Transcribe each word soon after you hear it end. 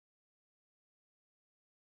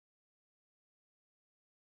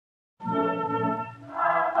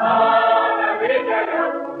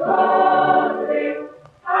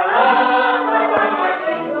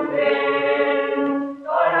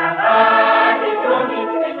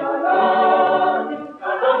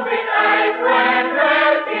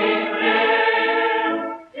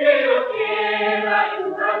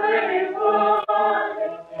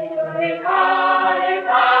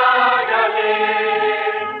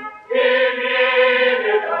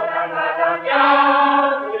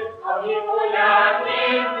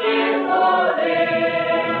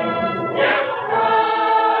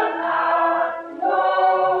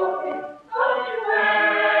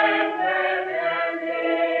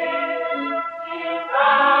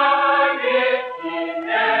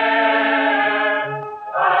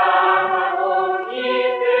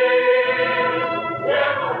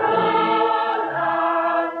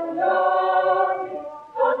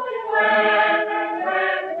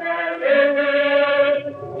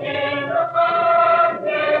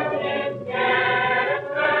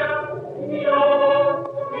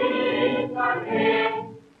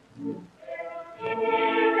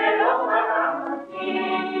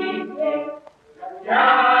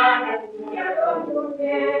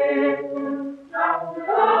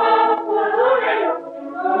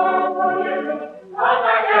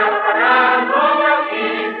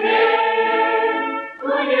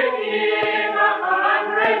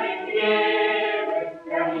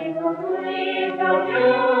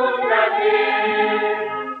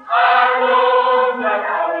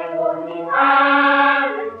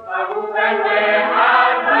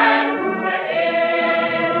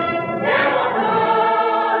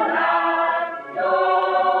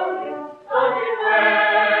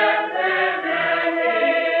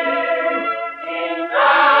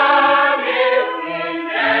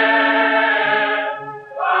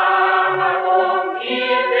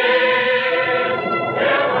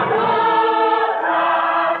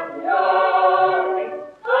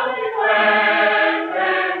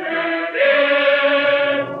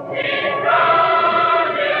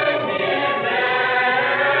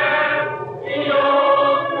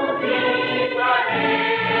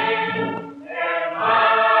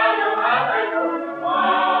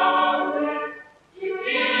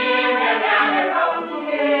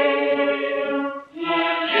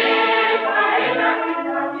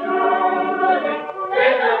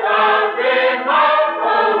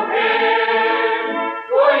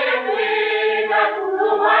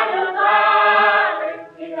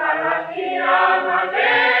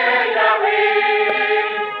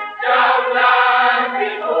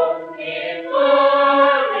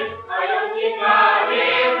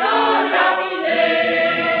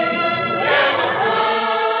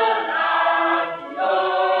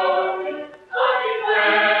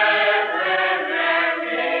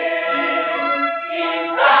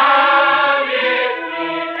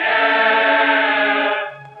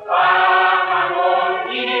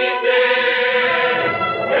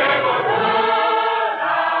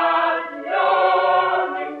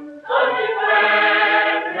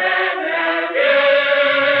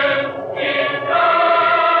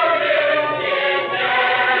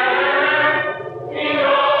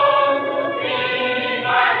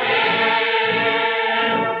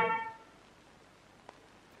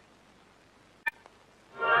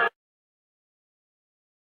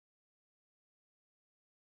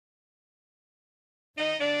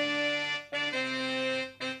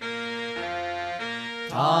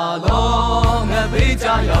long a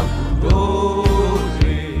beja young road.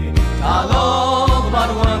 Ta long but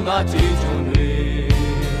one got children.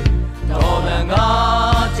 Dolanga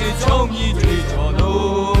chong ye treat or no.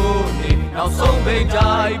 Now some big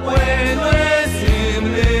die when we're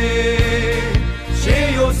simply. She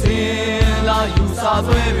you sin la you sa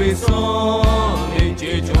very song. A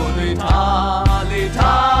children with ta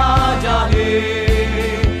jali.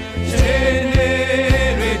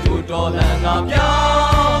 Dolanga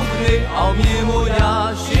piao me ao mi mo ya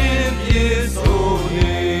shin pi so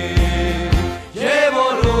ne ye bo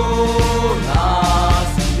lo na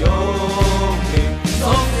si yo me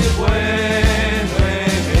so si bue nue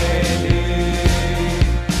me le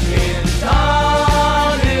in ta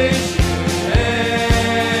le shin e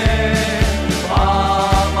pa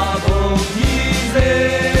ma go ni se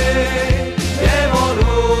ye bo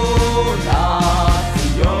lo na si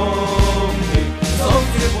yo me so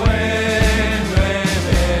si bue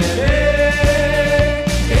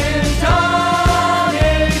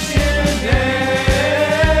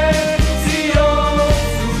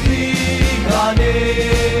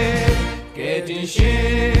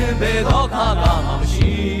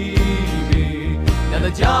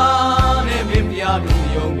Jane Mimia do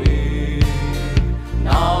Yomi.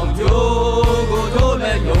 Now Jogo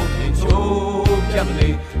Dole Yoki Cho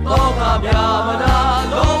Piamli, Loka Yamada,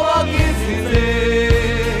 Loa Gizi,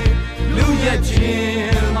 Luya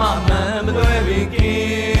Jim, Mamma, Baby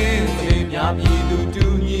King, Yabi do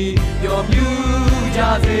me, your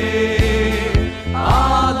Mujazi.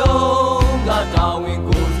 Along got down in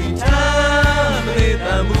Gozi Tam,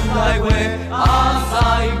 the moon highway,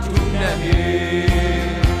 outside to Nemi.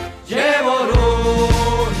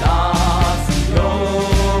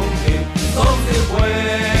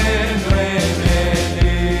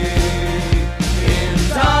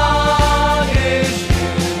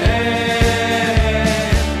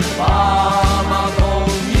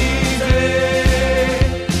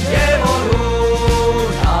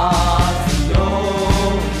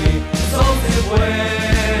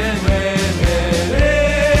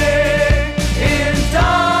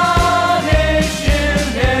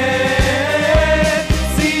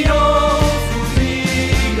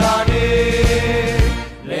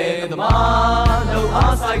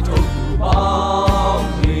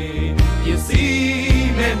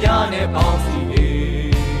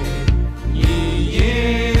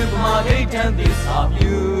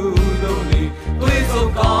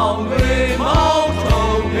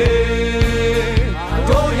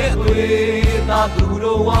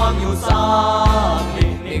 Duro wa myo sa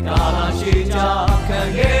ni kala shi cha kan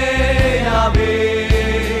ye ya be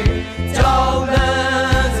chao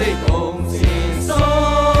lan sai kong sin so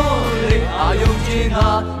le a yong chin ha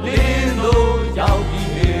lin lo yao bi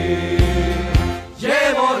me ye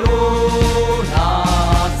bo lo na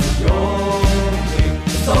si yong ni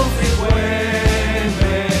so si kwe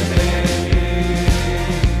me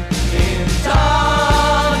in ta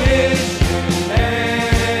ge shin me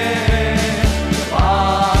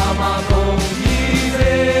Mama, go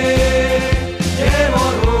easy,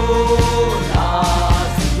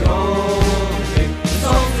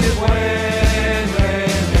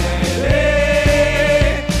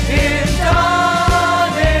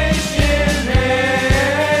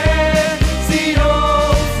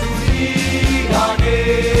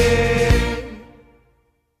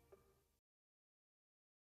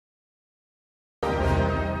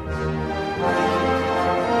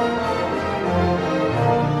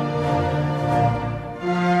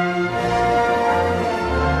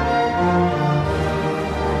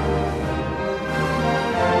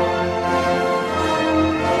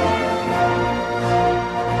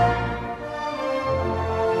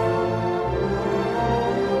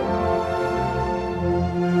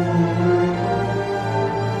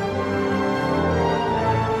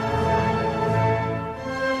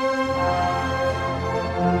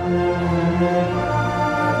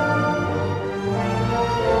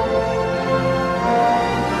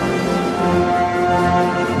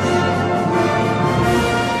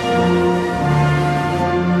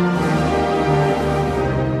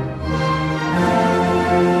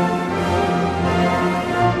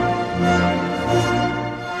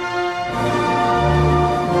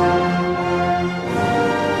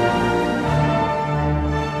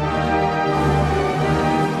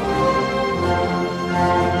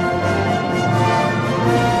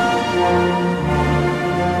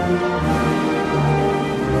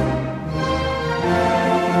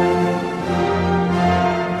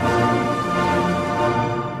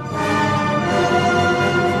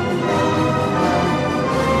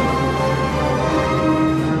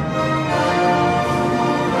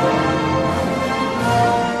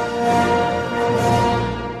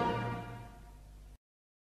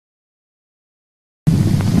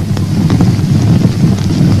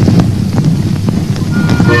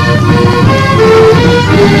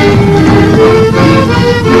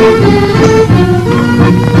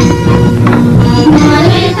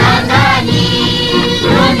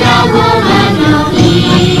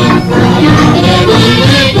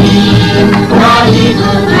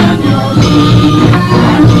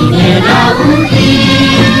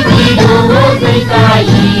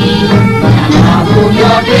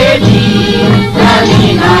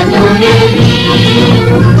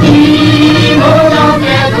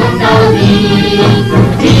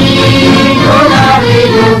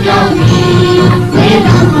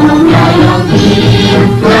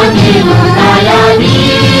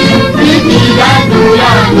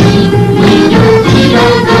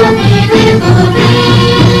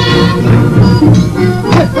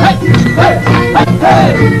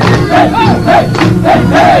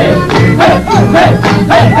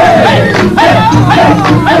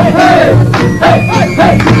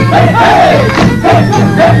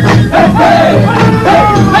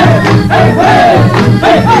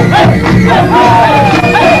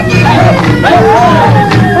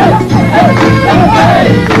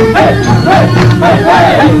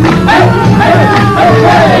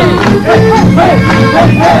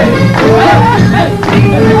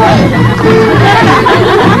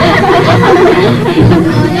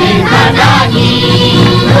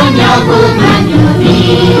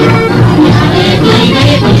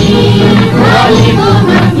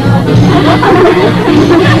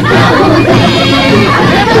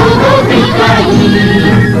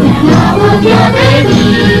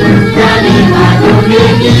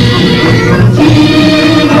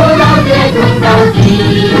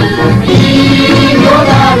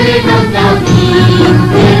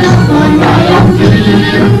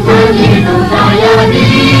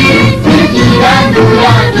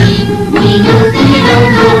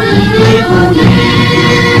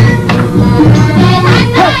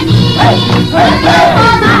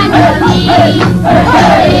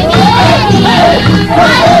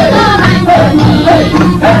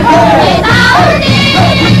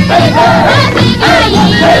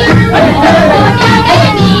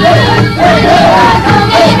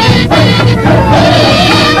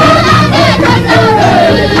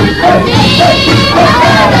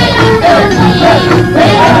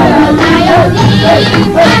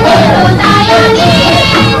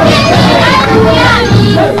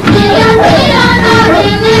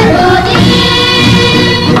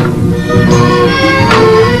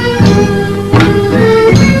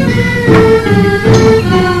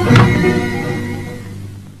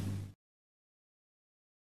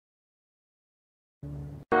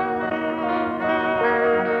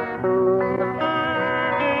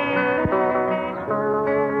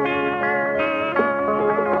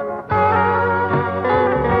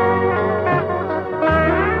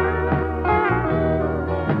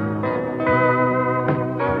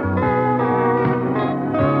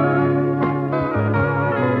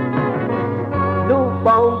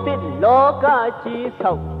 ကကြီး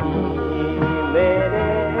ဆောက်ပြီးမယ်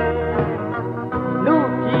လူ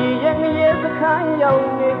ကြီးရဲ့ငရဲစခန်းရောက်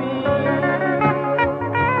နေပြီ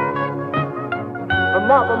အ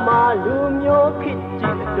မပမာလူမျိုးခစ်ကြ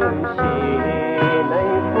ည့်အတွင်ရှိနို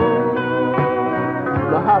င်ဖို့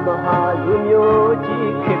မဟာလူမျိုး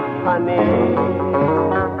ကြီးခစ်ဖာနေ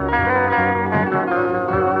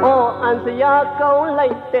အော်အန်စရာကောင်းလို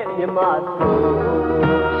က်တဲ့မြမဆို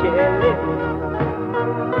ရှယ်လေး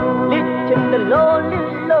လစ်ချင်တယ်လို့လ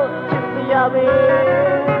စ်လို့ချစ်စရာပဲ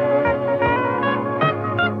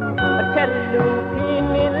အထက်လူပြင်း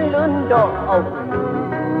နေလွန်းတော့အောက်လူ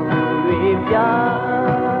တွေပြ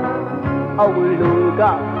အောက်လူက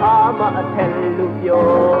အားမအထက်လူ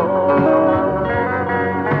ပြော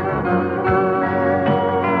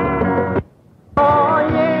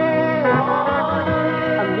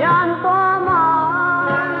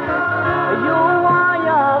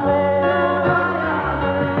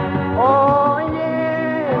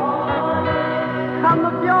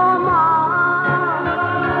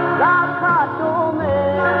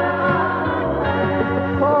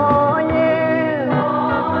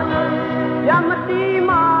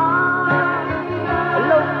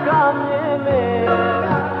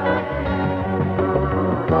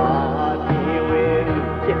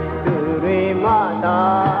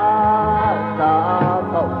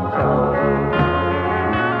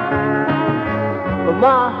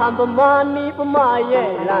ပမာနီပမာ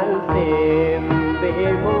ရဲ့လမ်းစဉ်ပေ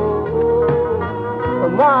မို့ပ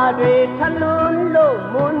မာတွေထလွန်းလို့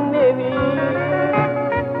မွန်းနေပြီ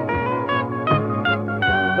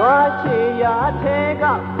သွားချေရာထဲက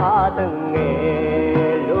ဖားတဲ့င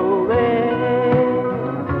ယ်လိုပဲ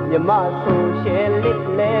မြမဆိုရှယ်လစ်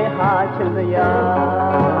လဲဟာချင်စရာ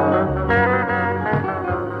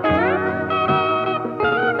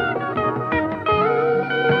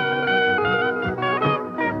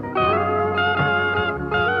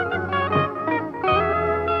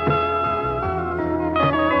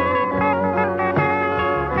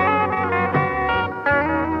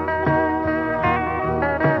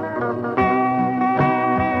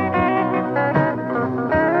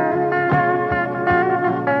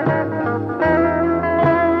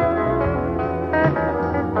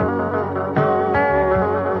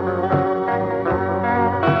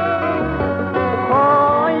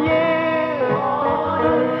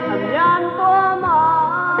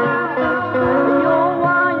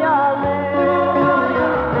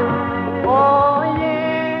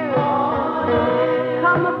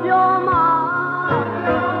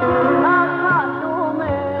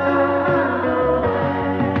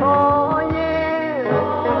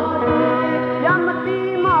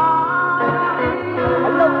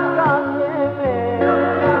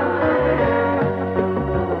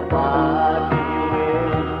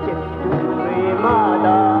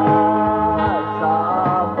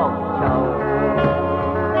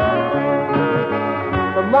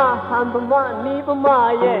ပမာနီပမာ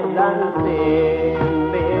ရဲ့လမ်းစဉ်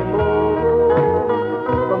ပေ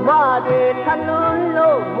မို့ပမာတွေထလွန်း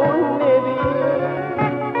လို့မွန်းနေပြီ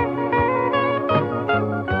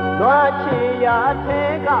သွားချေရာထဲ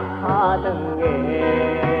ကဟာတဲ့င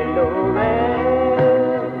ယ်လိုပဲ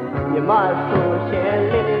မြမဆိုရှယ်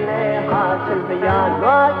လစ်လဲဟာချင်စရာ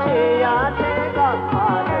သွားချေရာထဲကဟာ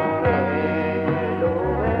တဲ့ငယ်လို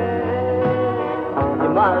ပဲမြ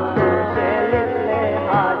မဆိုရှယ်လစ်လဲ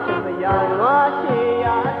ဟာချင်Ya wa chi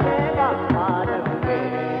ya te ga pa de me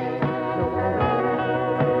lo ma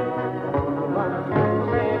se le le pa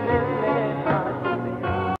de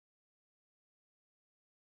ya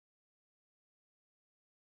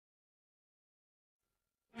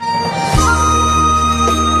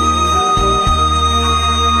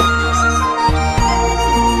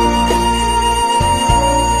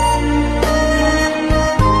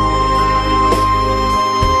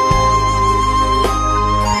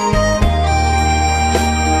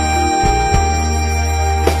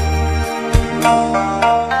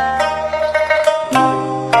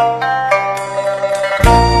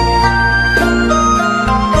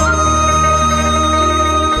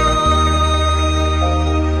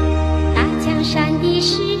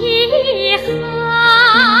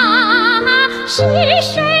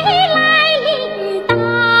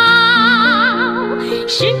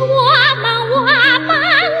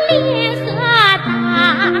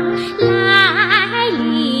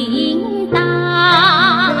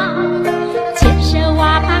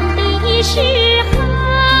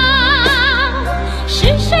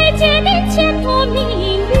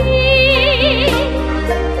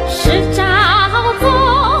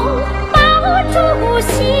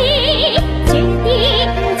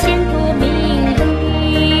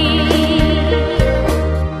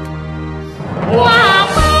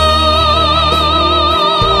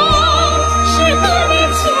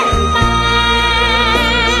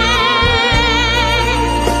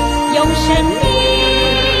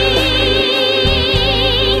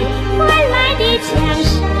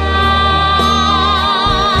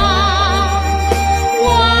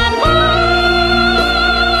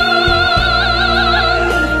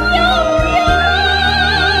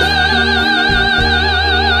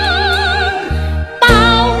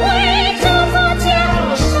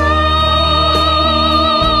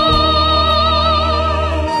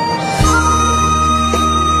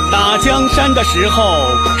山的时候，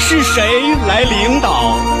是谁来领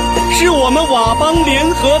导？是我们佤邦联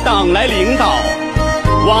合党来领导。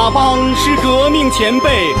佤邦是革命前辈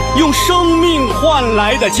用生命换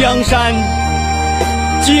来的江山。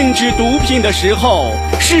禁止毒品的时候，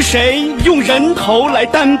是谁用人头来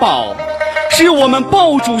担保？是我们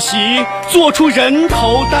鲍主席做出人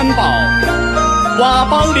头担保。佤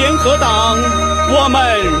邦联合党，我们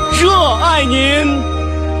热爱您。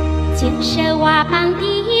建设佤邦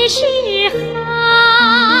的时候，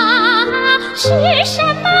是什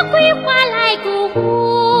么规划来鼓舞？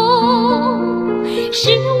是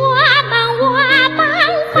我们佤邦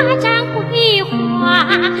发展规划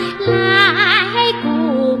来鼓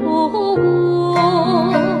舞。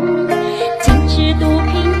禁止毒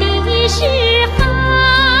品的时候，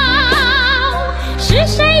是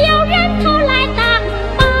谁有人头来担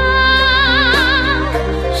保？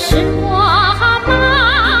是我们鲍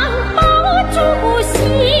主席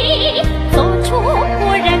做出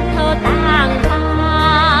人头担保。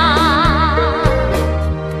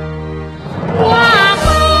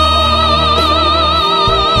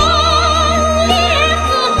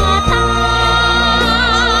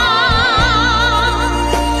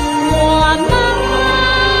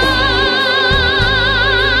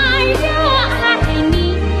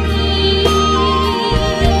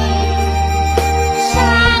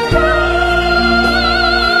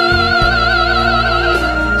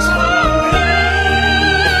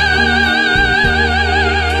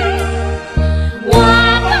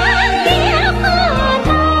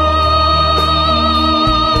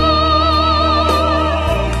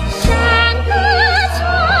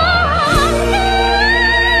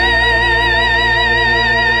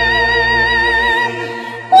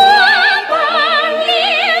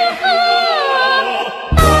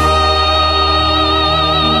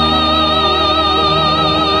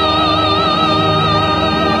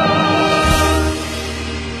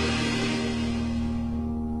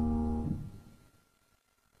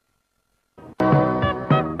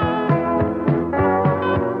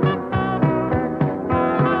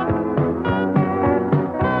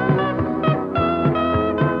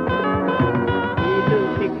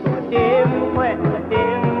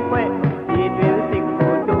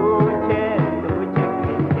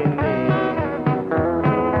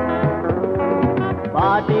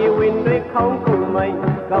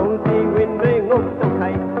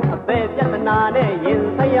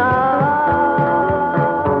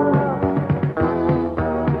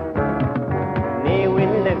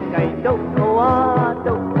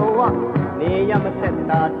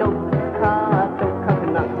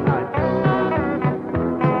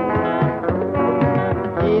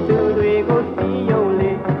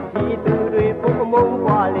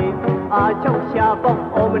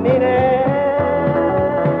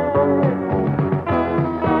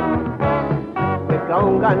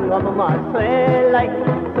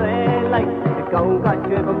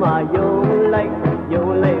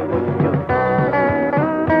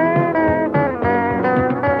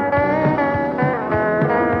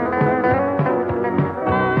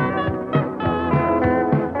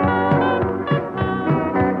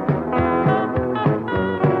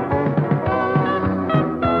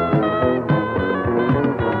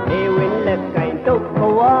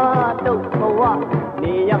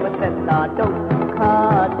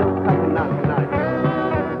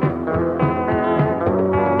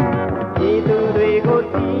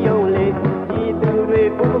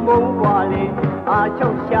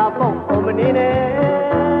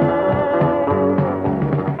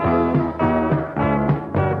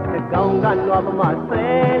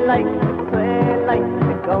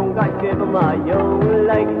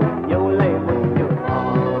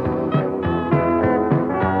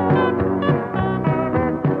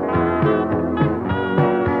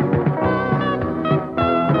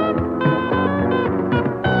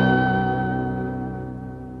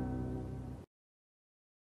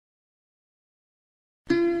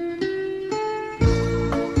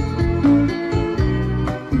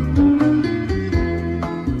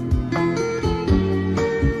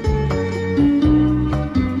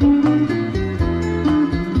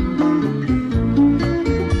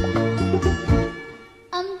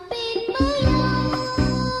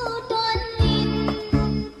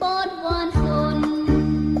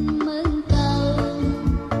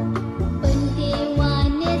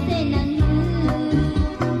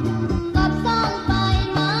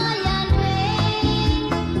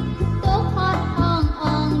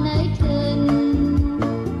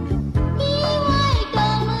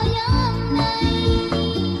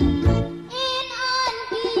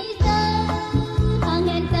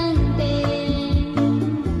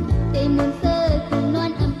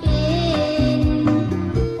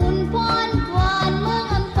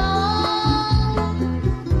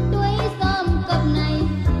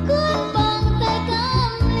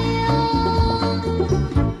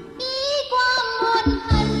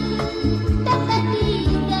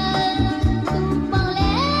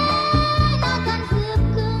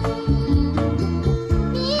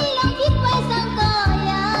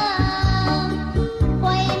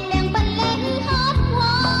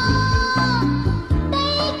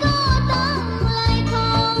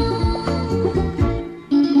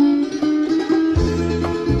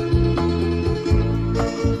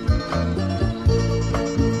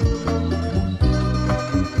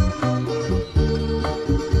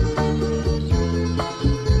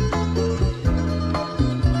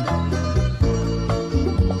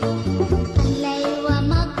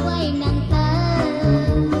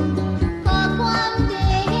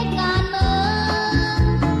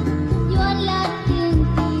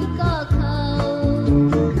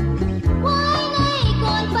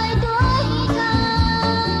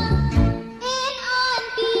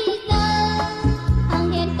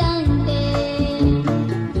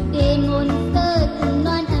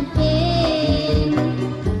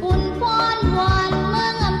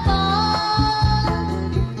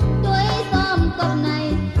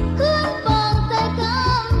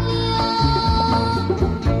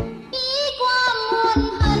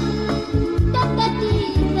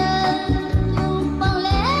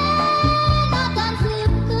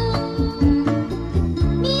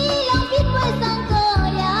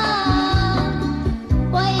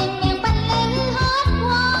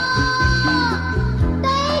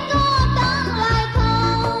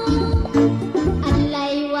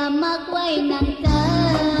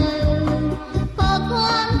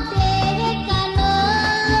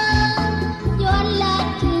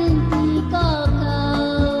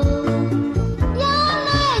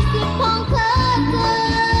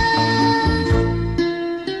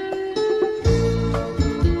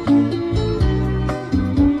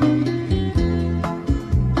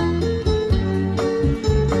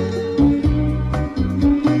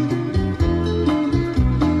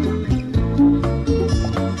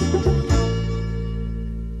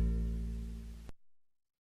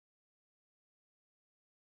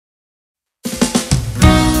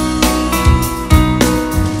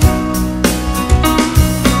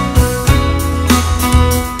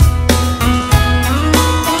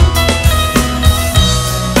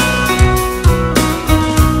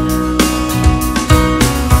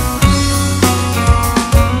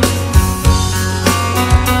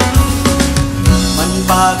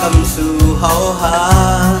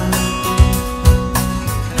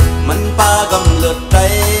ปากำเลือดใจ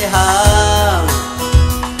หาง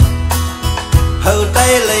เฮาได้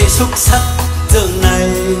เลยสุขสักเจืองใน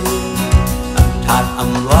ถาดอ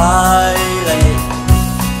ำไว้เลย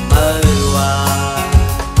เมื่อวาน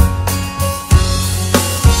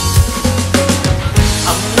อ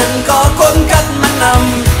ำนั้นก็คนกัดมันน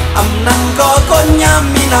ำอำนั้นก็คนยาม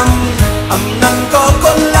มีนำอำนั้นก็ค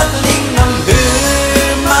นลักลิงนำหือ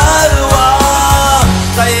เมื่อวาน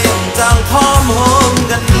ใจจางพร้อมโฮม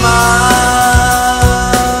กันมา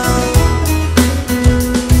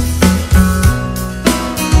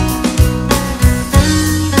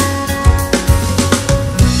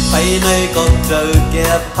ในก็เจอแก่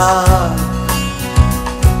ผ้า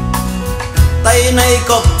ไตใน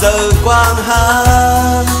ก็เจอกว้างหา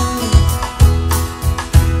ง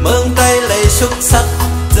เมืองไตเลยชุกสัก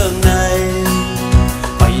เจิงใน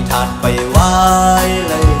ไปถาดไปไหว้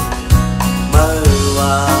เลยเมื่อว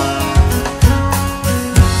าน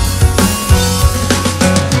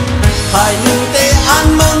ภายหนึ่งเตะอัน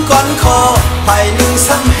เมืองก่อนคอภายหนึ่ง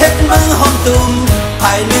ซ้ำเฮ็ดเมืองหอมตุ่มภ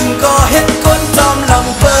ายหนึ่งก็เฮ็ดคนจอมล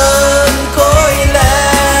ำเปินก้อยแล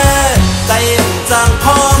ใจจางพ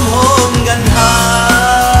ร้อมโฮมกันหา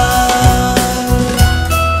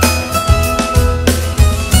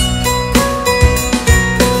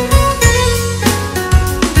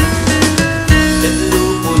เฮ็ดลู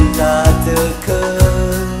กปุ่นตาเจอเค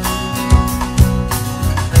ย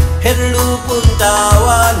เฮ็ดลูกปุ่นตาว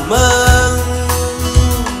านเมือง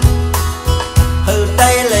เฮาได้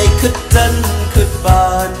เลยคึดจันคึดบา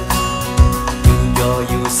นอยู่ยอ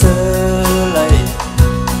อยู่เสือเลย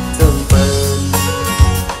จงเปิน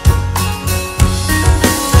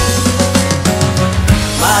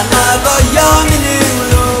มานาก็ยอมไม่นึง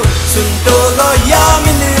ลูสุนโตก็ยอมไ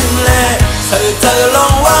ม่นึงแลเธอลอ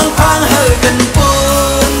งวางพังเฮอกันปู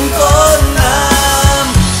นก้นน้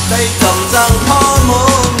ำได้จอมจังพ่อโม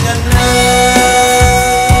งกันเน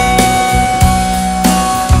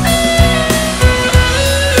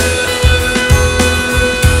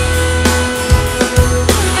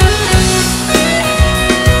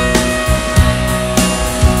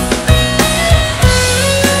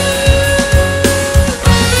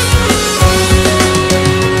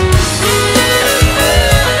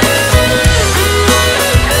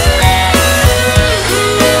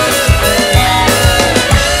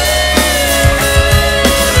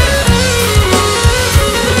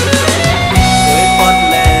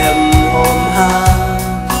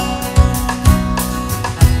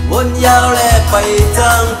ยาวแลไปจ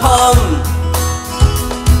างพร้อม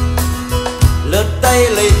เลือดได้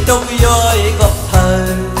เลยตกย้อยกับเธอ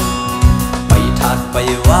ไปถาดไป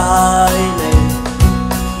ไหว้ใน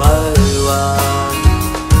เมื่อวาน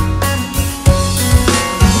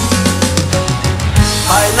ภ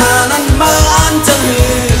ายหน้านั้นเมื่ออ่านจังหื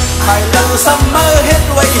อภายหลังซ้ำเมื่อเฮ็ด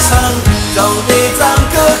ไว้สั่งจองดีจาง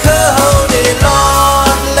เคือเฮาได้รอ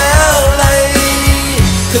ดแล้วเลย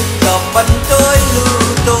ขึ้นกับบันตัวลู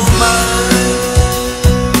ตัวมา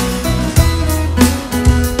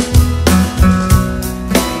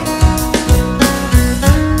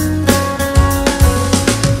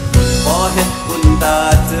พอเฮ็ดบุญตา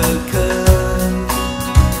เจอเคย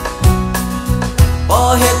พอ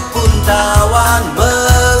เฮ็ดบุญตาวานเมื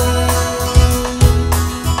อง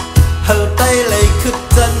เฮาไตเลยคึด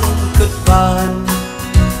จันคึดบาน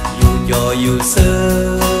อยู่ยออยู่เสื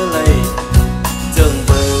อเลยเจิงเ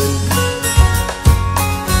บิน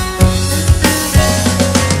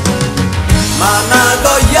มานา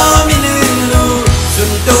ก็ยอมไม่นึงลูสุ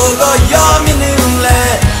นโตก็ยอมไม่นึงแล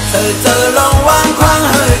เธอลองวางควาง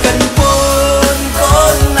เฮอกันปูนก้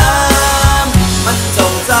นน้ำมันจ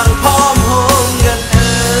งจางพร้อมโฮมกัน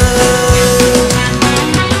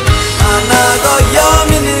มานาก็ยอมไ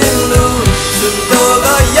ม่นึงลูสุนโต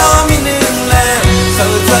ก็ยอมไม่นึงแลเ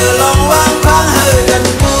ธอลองวางควางเฮอกัน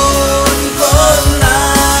ปูนก้นน้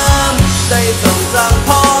ำได้จงจางพ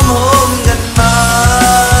ร้อมโฮมกันม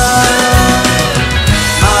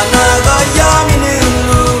าก็ยอมไม่นึง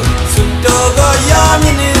ลูสุนโตก็ยอมไ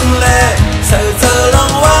ม่นึงแลเธอลอ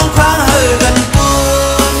งวางควางเฮอกันปู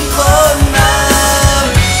นคนน้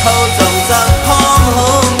ำเขาจงจางพร้อมโฮ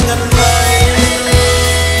มกันไว้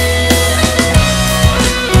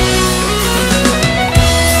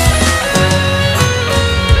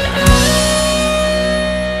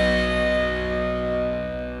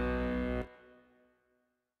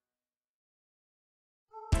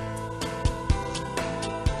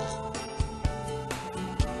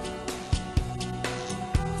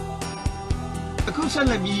အခုဆက်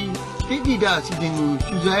လက်ပြီးတိတိဒအစီအစဉ်ကို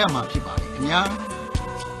ရှုစားရမှာဖြစ်ပါတယ်ခင်ဗျာ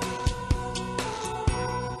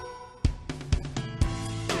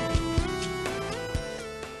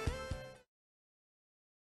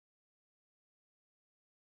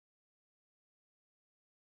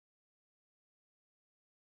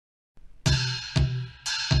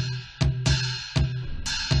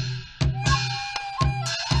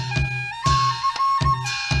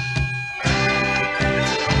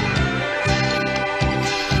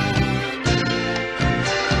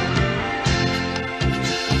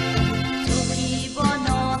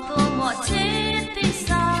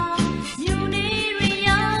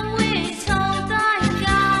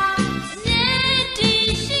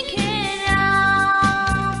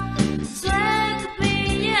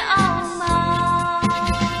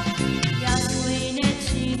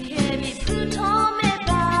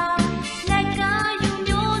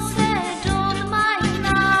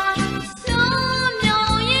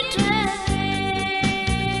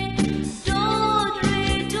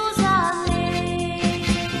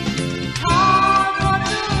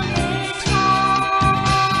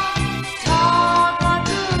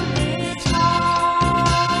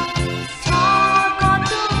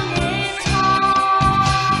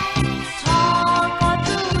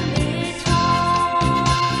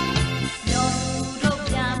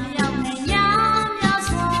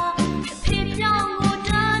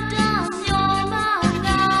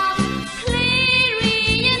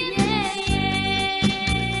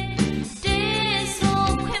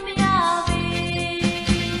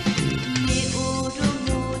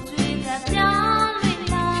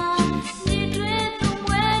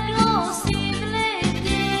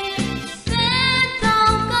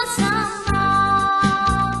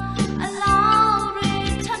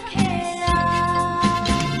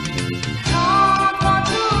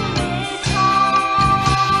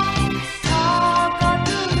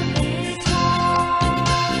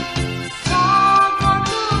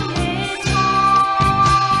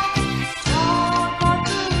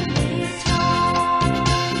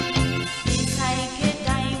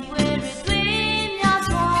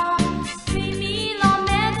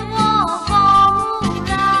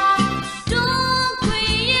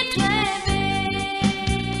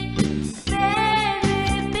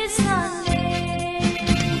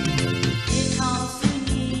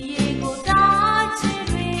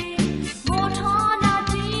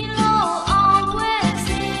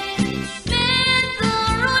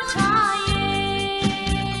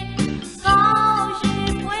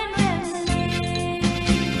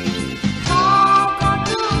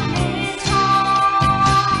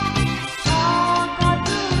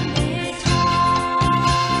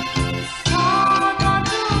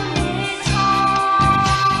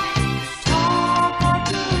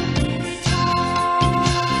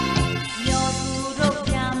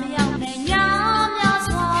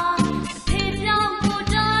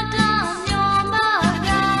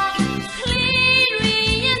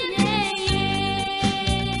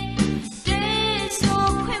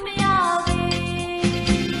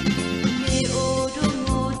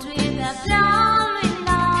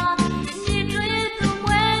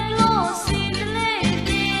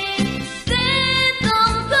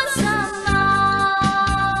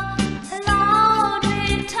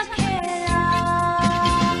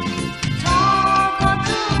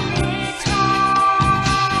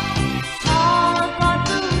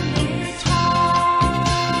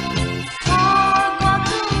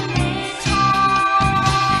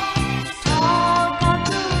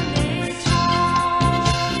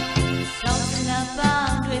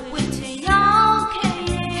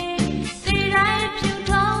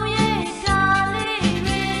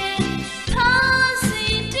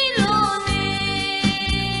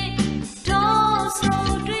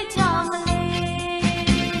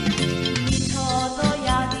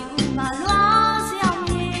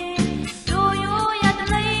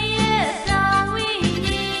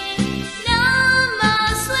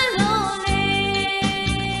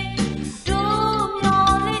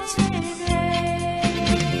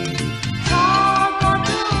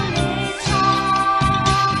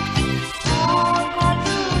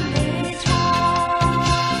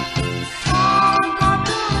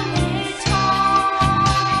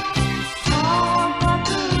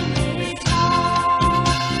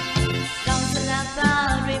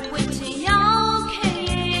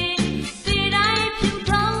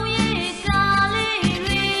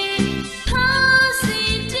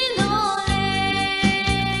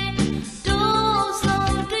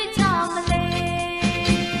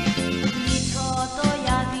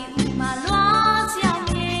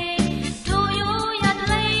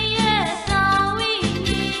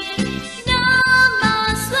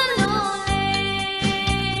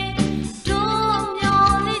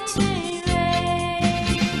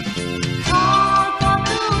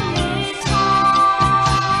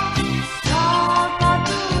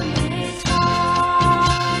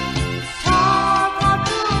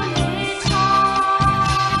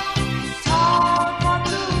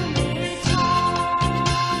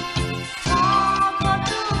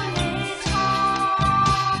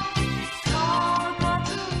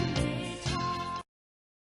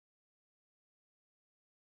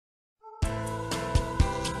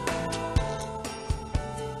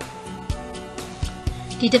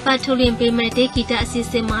ဒီတစ်ပတ်ထုတ်လွှင့်ပေးမယ့်ဒေဂီတအစီအ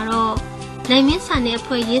စဉ်မှာတော့နိုင်မင်းစာနဲ့အ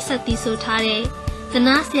ဖွဲ့ရေးဆက်တည်ဆိုထားတဲ့က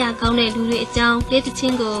နားဆရာကောင်းတဲ့လူတွေအကြောင်းလေးတစ်ချ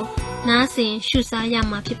င်းကိုနားဆင်ရှုစားရ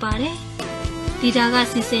မှာဖြစ်ပါတယ်ဒီတာက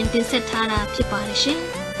စီစဉ်တင်ဆက်ထားတာဖြစ်ပါတယ်ရှင်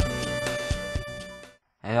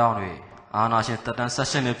အဲအောင်တွေအာနာရှင်တက်တန်းဆက်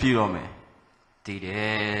ရှင်နဲ့ပြည်တော့မယ်တည်တ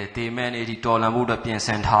ယ်တေမဲနေဒီတော်လန်ဖို့အတွက်ပြင်ဆ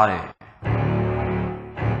င်ထားတယ်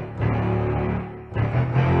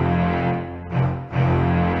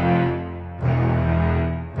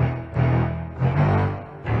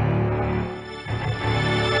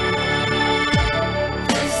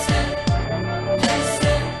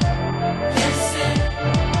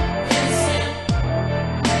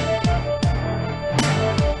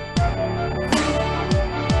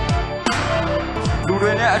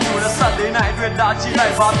အတူနဲ့ဆက်လေးနိုင်အတွက်လာကြည့်လို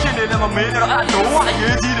က်ဘာဖြစ်နေလဲမမေးနဲ့တော့အဲ့လုံးဝအ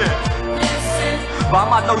ရေးကြီးတယ်ဘာ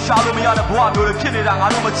မှလှုပ်ရှားလို့မရတဲ့ဘဝမျိုးတွေဖြစ်နေတာငါ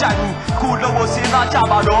တို့မကြိုက်ဘူးခုလို့ကိုစဉ်းစားကြ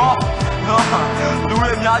ပါတော့လူတွေ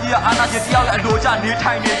အများကြီးကအာနာရှင်တယောက်ရဲ့အလိုကျနေ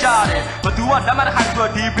ထိုင်နေကြရတယ်ဘသူကလက်မှတ်တစ်ခါဆို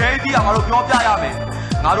တော့ဒီဘေးကြီးကငါတို့ပြောပြရမယ်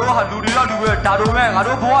ငါတို့ဟာလူတွေတော့လူတွေဒါတို့ပဲငါ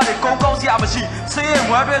တို့ဘဝတွေကုန်းကောင်းစရာမရှိဆေးရ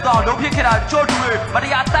မွဲတွေ့တော့လုံးဖြစ်ခဲ့တာကြို့တူတွေမတ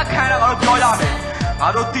ရားတတ်ခံရတာငါတို့ပြောရမယ်ငါ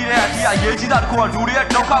တို့တည်တဲ့အကြီးအရေးကြီးတာတခုကလူတွေရဲ့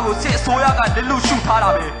ဒုက္ခကိုစစ်အစိုးရကလက်လွတ်ရှုထားတာ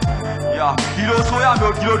ပဲညာဒီလိုဆိုရ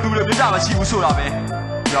မျိုးဒီလိုလူတွေပြကြမရှိဘူးဆိုတာပဲ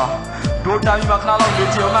ညာတို့တိုင်းမှာခဏလောက်နေ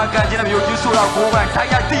ချင်မှကန်ကျင်တဲ့မျိုးကြီးဆိုတော့ကိုယ်ကထိုက်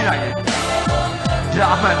ရိုက်သိနိုင်တယ်ညာ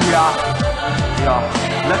အမှန်တရားညာ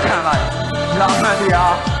လက်ခံလိုက်ညာအမှန်တ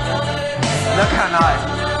ရားလက်ခံလိုက်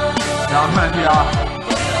ညာအမှန်တရား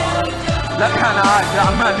လက်ခံလိုက်ညာ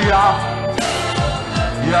အမှန်တရား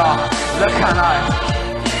ညာလက်ခံလိုက်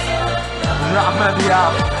ရာအမှန်တ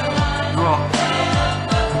ရားရော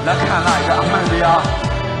လက်ခံလိုက်ရာအမှန်တရား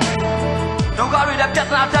ဒုက္ခတွေနဲ့ပြဿ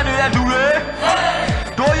နာတက်နေတဲ့လူတွေ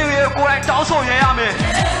တို့ရင်ကိုယ်တိုင်တောင်းဆိုရရမယ်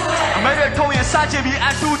အမေတွေထုံရင်စချင်ပြီး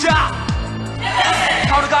အတူကြ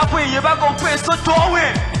ထောင်တကားဖွင့်ရေဘက်ကုန်ဖွင့်စွတ်တော်ဝ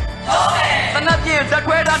င်တနက်ပြင်းတက်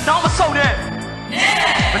ခွဲတာနောက်မဆုံးနဲ့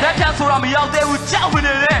မနေ့ပြန်ဆိုတာမရောက်သေးဘူးကြောက်ဝင်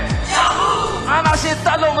နေတဲ့အာနာရှင်တ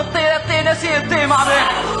က်လို့မသေးတဲ့တင်းနဲ့စီးတင်ပါပဲ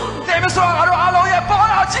တင်းမဆိုငါတို့အားလုံးရဲ့ပေါ်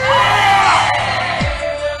လာချီ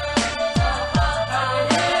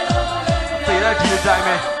တေးရဒီတိုင်း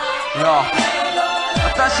ပဲရော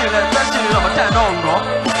အသက်ရှင်လည်းတော့မတန်တော့ဘူးနော်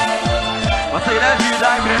မသေးတဲ့ဒီ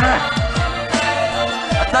တိုင်းပဲ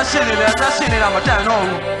အသက်ရှင်နေတာမတန်တော့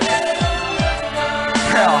ဘူး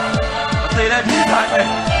ဟဲ့မသေးတဲ့ဒီတိုင်းပဲ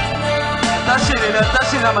အသက်ရှင်နေ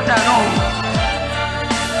တာမတန်တော့ဘူး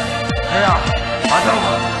ဟဲ့ဘာတော့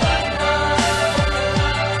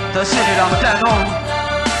သက်ရှင်နေတာမတန်တော့ဘူး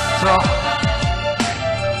ဆိုတော့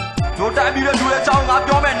တို့တိုင်းပြီးတဲ့လူရဲ့အကြောင်းငါ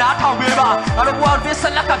ပြောမယ်နားထောင်ပေးပါငါတို့ဘဝတစ်ဆ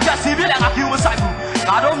က်လက်ကပြတ်စီပြည့်တယ်ငါကြည့်မဆိုင်ဘူး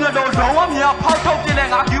ငါတို့မျက်လုံးလုံးဝမြင်ဖောက်ထုတ်ပြည့်တယ်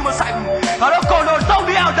ငါကြည့်မဆိုင်ဘူးငါတို့ကုန်လုံးတုံး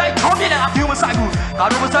ပြအောင်တိုင်းထုံးပြည့်တယ်ငါကြည့်မဆိုင်ဘူးငါ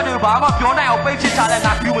တို့မစက်တွေဘာမှပြောနိုင်အောင်ပိတ်ဖြစ်ထားတယ်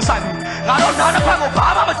ငါကြည့်မဆိုင်ဘူးငါတို့နားတစ်ဖက်ကိုဘာ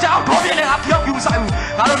မှမကြောက်ထုံးပြည့်တယ်ငါကြည့်မဆိုင်ဘူး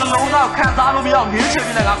ငါတို့နှလုံးသားကိုခံစားလို့မရအောင်ငင်းချင်ပြ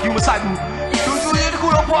ည့်တယ်ငါကြည့်မဆိုင်ဘူးသူသူရဲ့တခု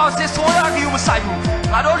တော့ဘဝစစ်ဆိုးရကြည့်မဆိုင်ဘူး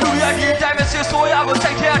ငါတို့လူရဲ့ဒီတိုင်းပဲစစ်ဆိုးရကိုစိ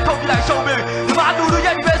တ်ထဲထုတ်ပြလိုက်ရှုံးပေးဒီမှာလူ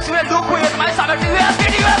ရဲ့ဒီပဲဆွေးလူခွေရဲ့မိုင်းစားတဲ့ဒီရဲ့ဒီ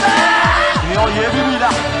ပဲ你要ရေးပြီး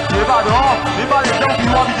လားရေးပါတော့ဒီပါလေလုံးပြီး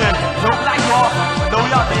သွားပြီတဲ့လုံးလိုက်တော့လုံး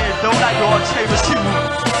ရတယ်လုံးလိုက်တော့ချိန်မရှိဘူး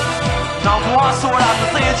နောက်ဘဝဆိုတာမ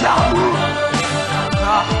သိချဘူး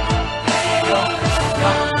ဟာ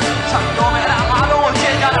ချက်တော့မဲလားအားလုံးကိုချိ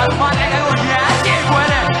န်ကြတာမနိုင်ကိုရမ်းကျင်ခွဲ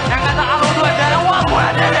တယ်နိုင်ငံသားအားလုံးတို့တရားဝခွဲ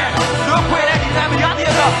တယ်လူခွဲတဲ့ဒီတိုင်းမရ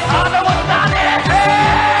သေးတော့အားလုံးကိုတားနေတယ်မ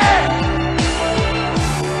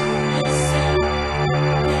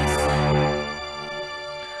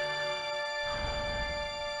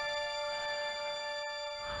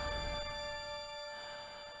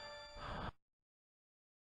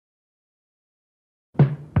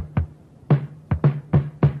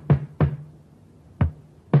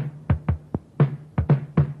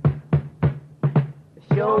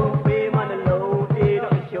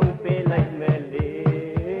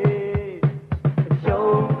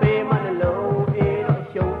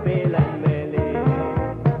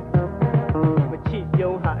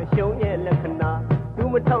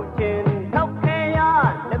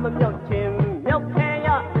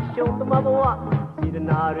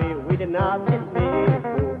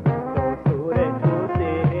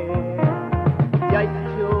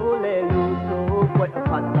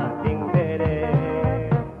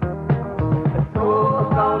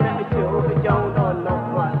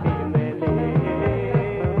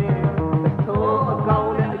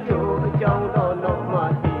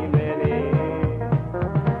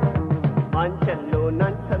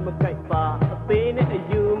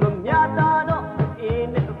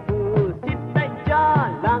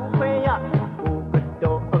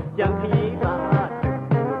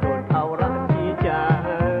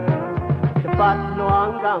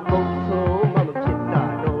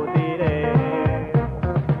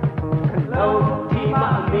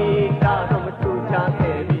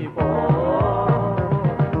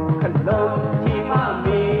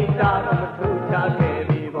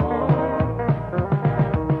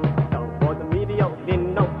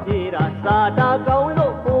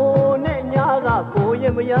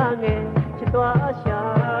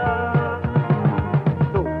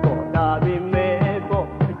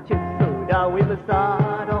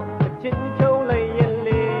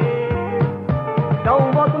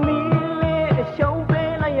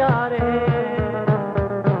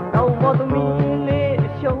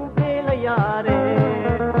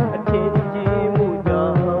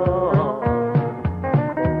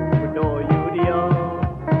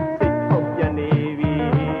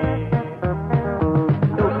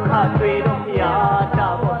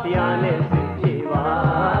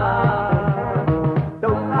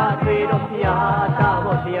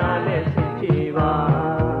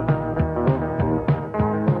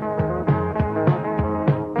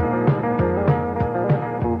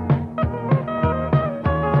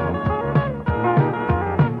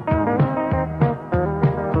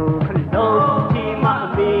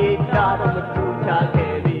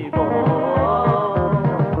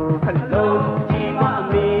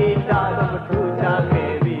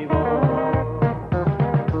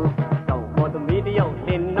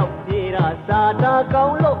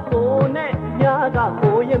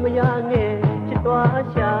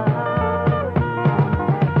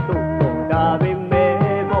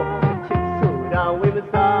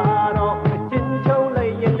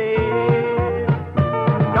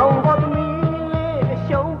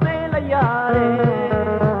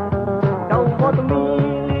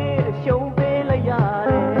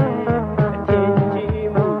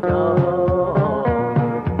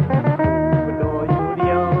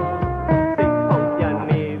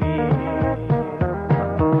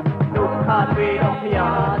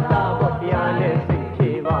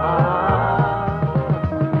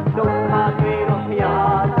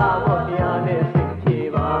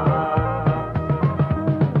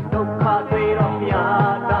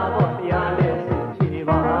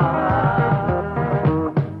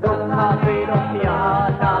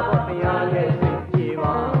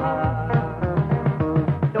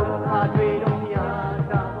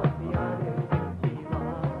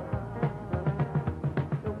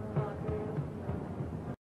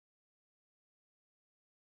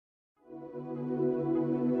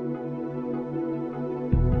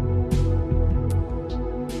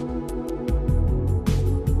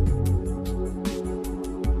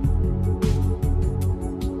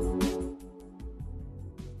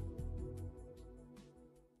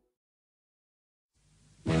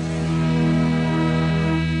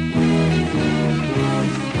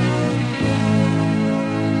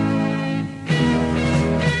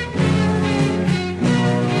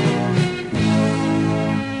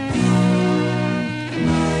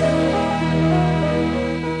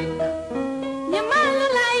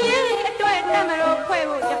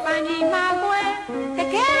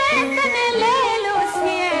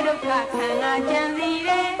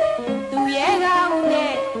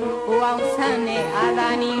Aung San ne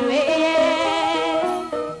adani re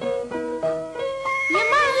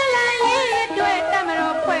Myanmar Socialist twe tamaro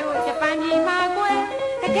phwe ko Japan ji ma kwe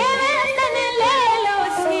tke be tane le lo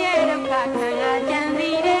siye dokka khanga chan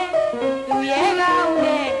thi de tu ye kaung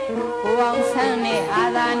ne Aung San ne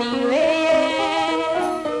adani re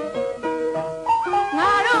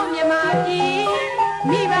nga ro Myanmar ji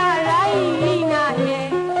mi ba rai nga ye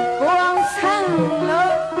Aung San lo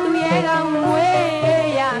tu ye kaung we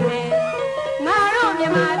ya me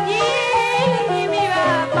Myanmar ji mi ba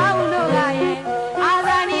paung lo ga ye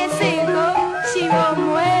adani sin ko chi bo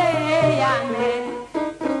mwe ya me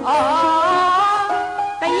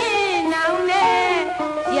ba yin naung ne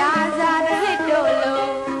ya za de do lo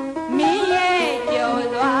mi ye pyo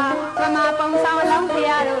twa pama pong saung long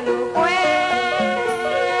phaya do lo kwe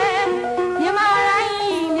Myanmar rai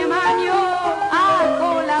Myanmar myo a ko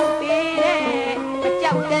lau pe de ma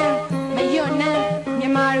chau tan ma yo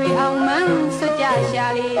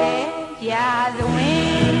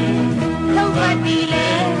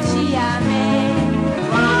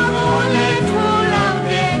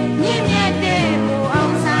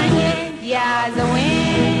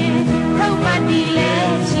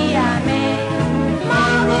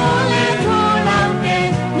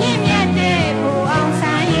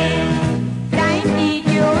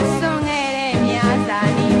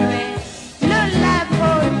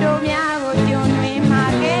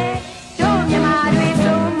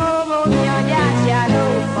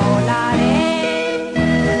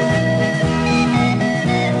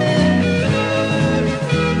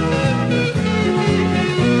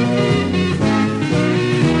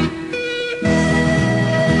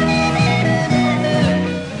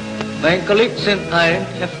My colleagues and I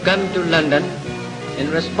have come to London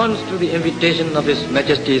in response to the invitation of His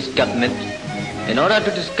Majesty's government in order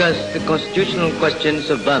to discuss the constitutional questions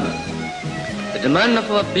of Burma. The demand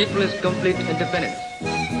of our people is complete independence.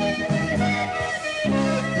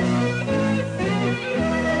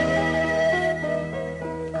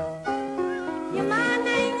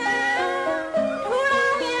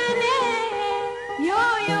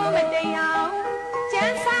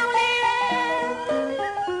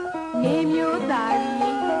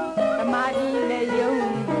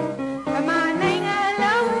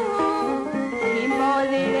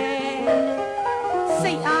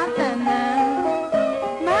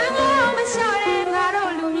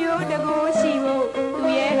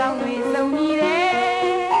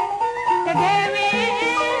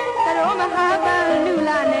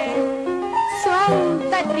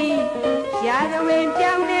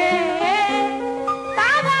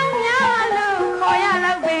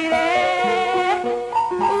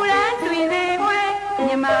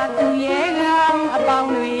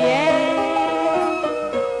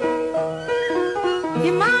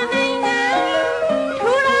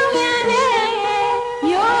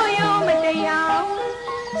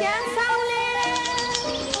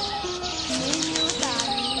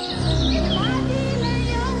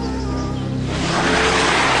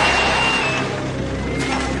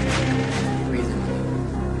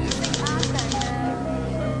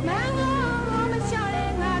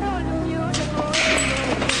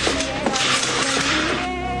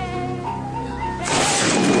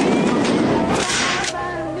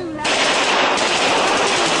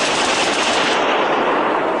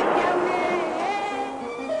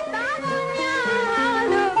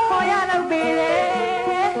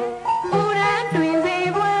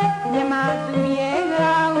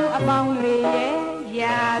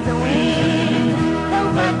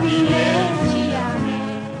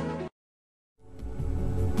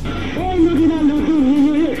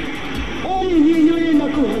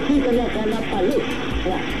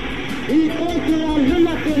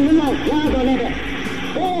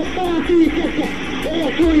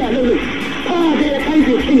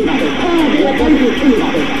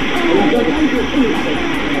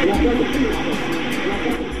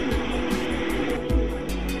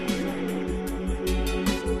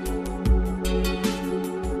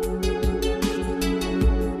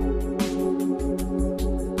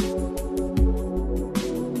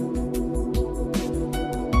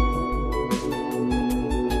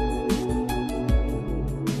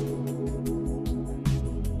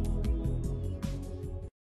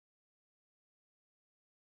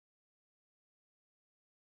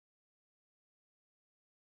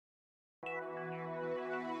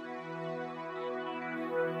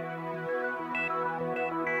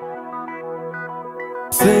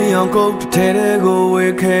 Say young go to go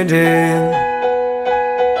wicked.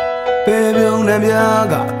 Baby, young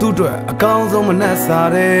Namiaga, to do a council on that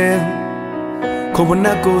side.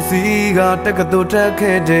 Copenhagen, see, got take a to take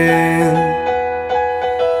it.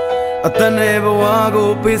 At the neighbor,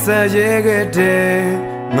 go piece a jagate.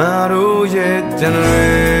 Maru yet generate.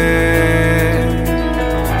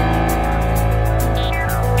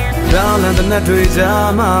 Down at the net to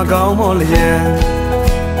Jama, go more, yeah.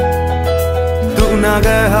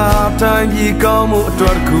 Naga half time ye come to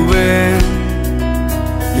Kuwe.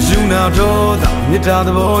 You now told them it out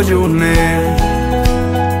of all your name.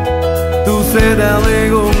 To say that we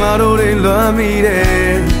go Maro in La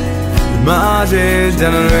Mire, Maje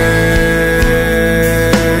Generate.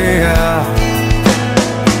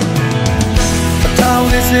 A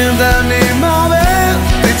town is in the name of it,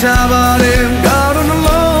 the Tabarim, God on the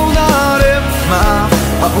low, not it.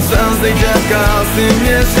 Aung San they just got seen,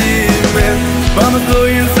 yes, Burma go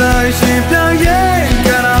inside, she down, yeah,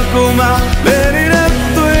 Ka Tor Pyan, let it up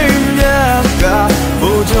to him, yeah,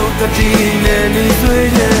 Bojo Katin, and he's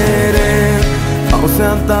with it. Aung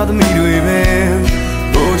San thought me to him,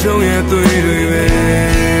 Bojo, yeah, to him.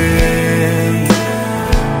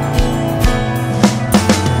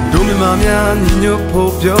 Don't be my man, you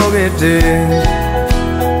hope you'll get it.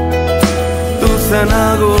 To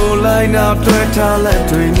Sanago, line up to a talent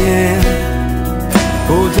to him.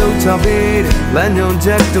 Bojo Chabit, Lanyon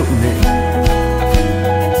Jack to me.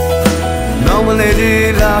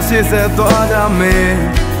 Normally, last is a daughter me.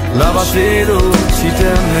 Lava Shiro, she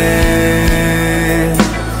tell me.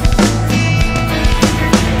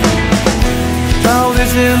 Now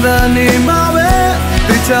this in the name of it.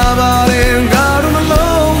 The Chabarin, God on the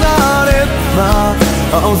low, not it.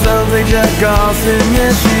 Aung San they just got seen,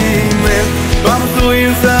 yes, she may. But so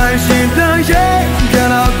inside, she done, yeah,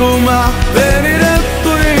 Ka Tor Pyan, let it up.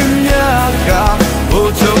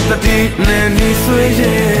 Bojo Katin, and he's with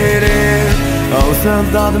it. Aung San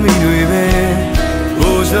သားသမီးတွေပဲ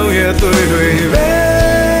ဘိုးချုပ်ရဲ့သွေးတွေပဲ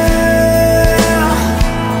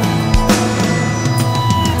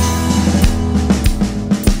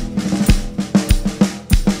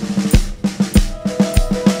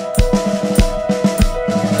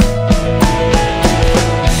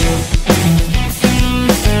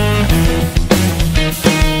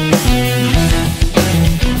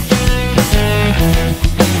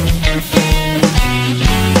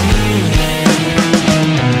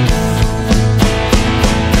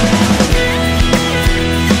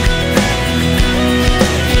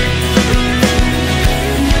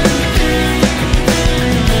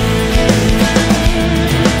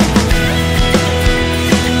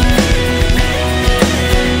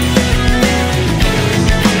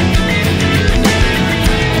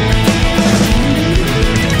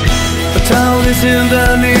ရှင်တ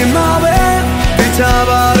န်နေမှာပဲတခြား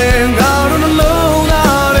ပါရင်ငါတို့နှလုံး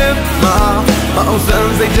သားထဲမှာအောင်ဆ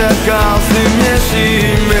န်းစိတ်ဓာတ်ကောင်းစင်မျက်ရှိ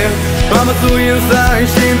မယ်ဘာမဆိုရင်ဆိုင်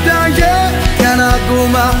ရှင်တန်ရဲ့ခန္ဓာကိုယ်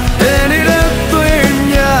မှာနေတဲ့သွေး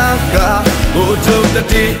များကဘိုးချုပ်တ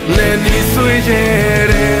တိနဲ့နေဆွေးကြ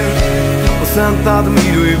တယ်အောင်ဆန်းသားသ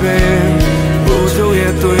မီးတွေပဲဘိုးချုပ်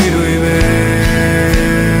ရဲ့သွေးတွေပဲ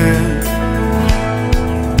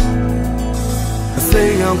စိ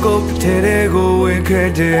တ်အောင်ကိုယ်ထဲတဲ့ကိုဝင်ခဲ့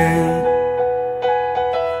တယ်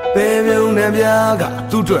ပဲမြုံနဲ့ပြားက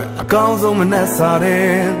သူ့အတွက်အကောင်းဆုံးမနှက်စားတ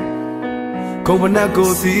ယ်ခုံမနှက်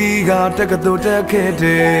ကိုစီကတက်ကတူတက်ခဲ့တ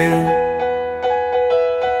ယ်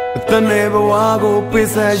အတန်နဲ့ဘဝကိုပိ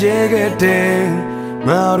စရဲခဲ့တယ်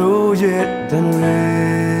ငါတို့ရဲ့တန်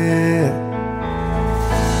တွေ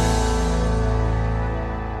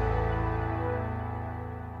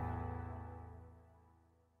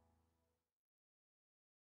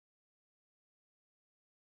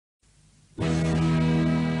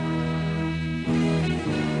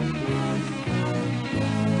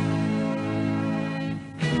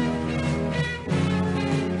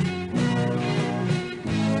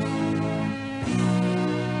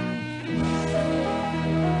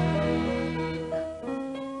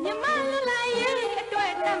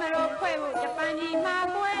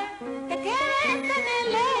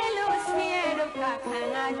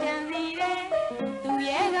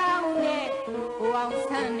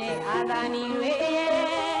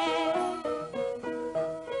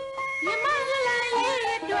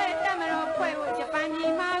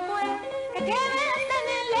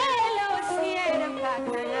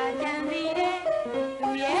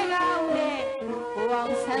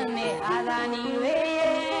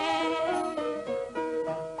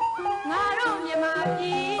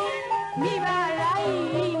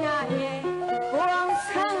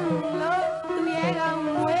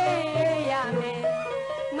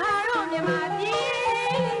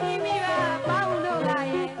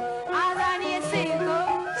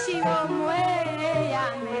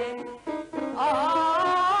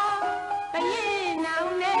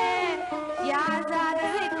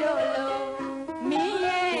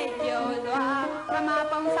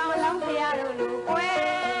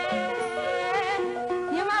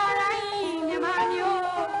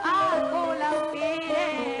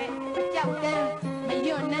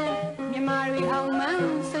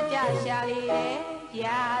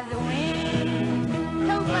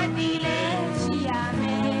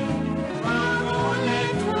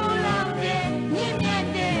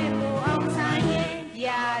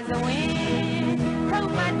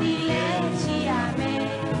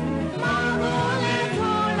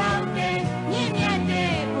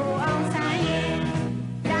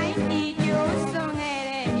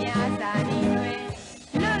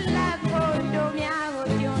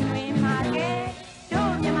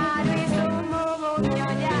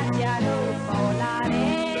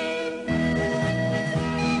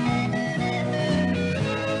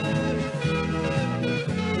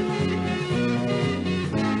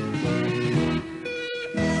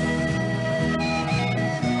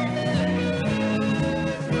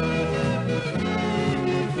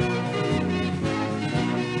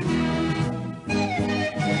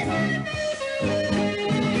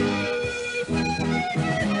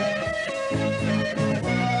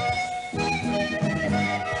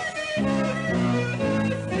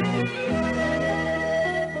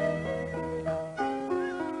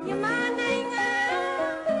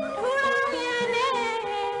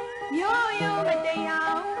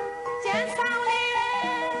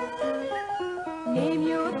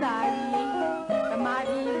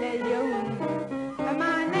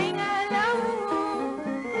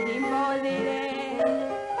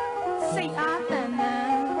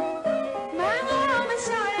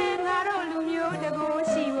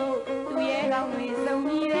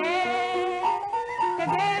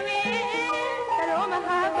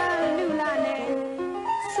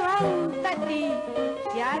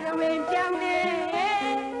ဝင်ပြောင်းနေ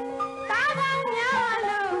တာကောင်းများ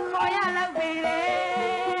လို့ခေါ်ရလောက်ပဲလေ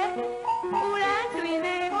ဦးရန်တွင်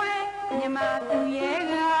နေခွဲမြမသူရဲ့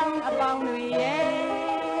ကောင်အပေါင်းတွေရဲ့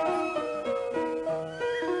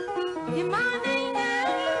ဒီမနိုင်ငံ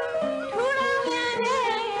ထူထောင်ရတဲ့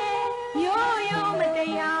ရိုးရိုးမတ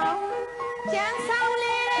ရားကြံဆောင်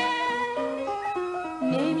လေ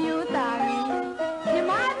နေမျိုးသားကြီးမြ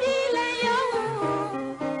မပြည်လည်းယုံ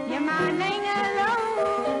မြမနိုင်ငံလုံး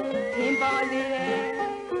ထင်ပေါ်စေတယ်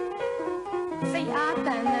စိတ်အားတ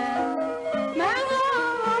န်တဲ့မန်း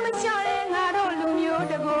ကိုမချတဲ့ငါတို့လူမျိုး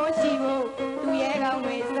တကိုးရှိဖို့သူရဲ့ကောင်း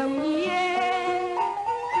တွေစုံကြီးရဲ့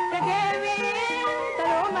တကယ်ပင်တ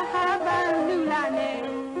ရောမဟာဗန္ဓုလာနဲ့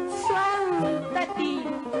စွမ်းတတိ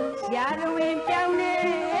ရာဇဝင်ပြောင်း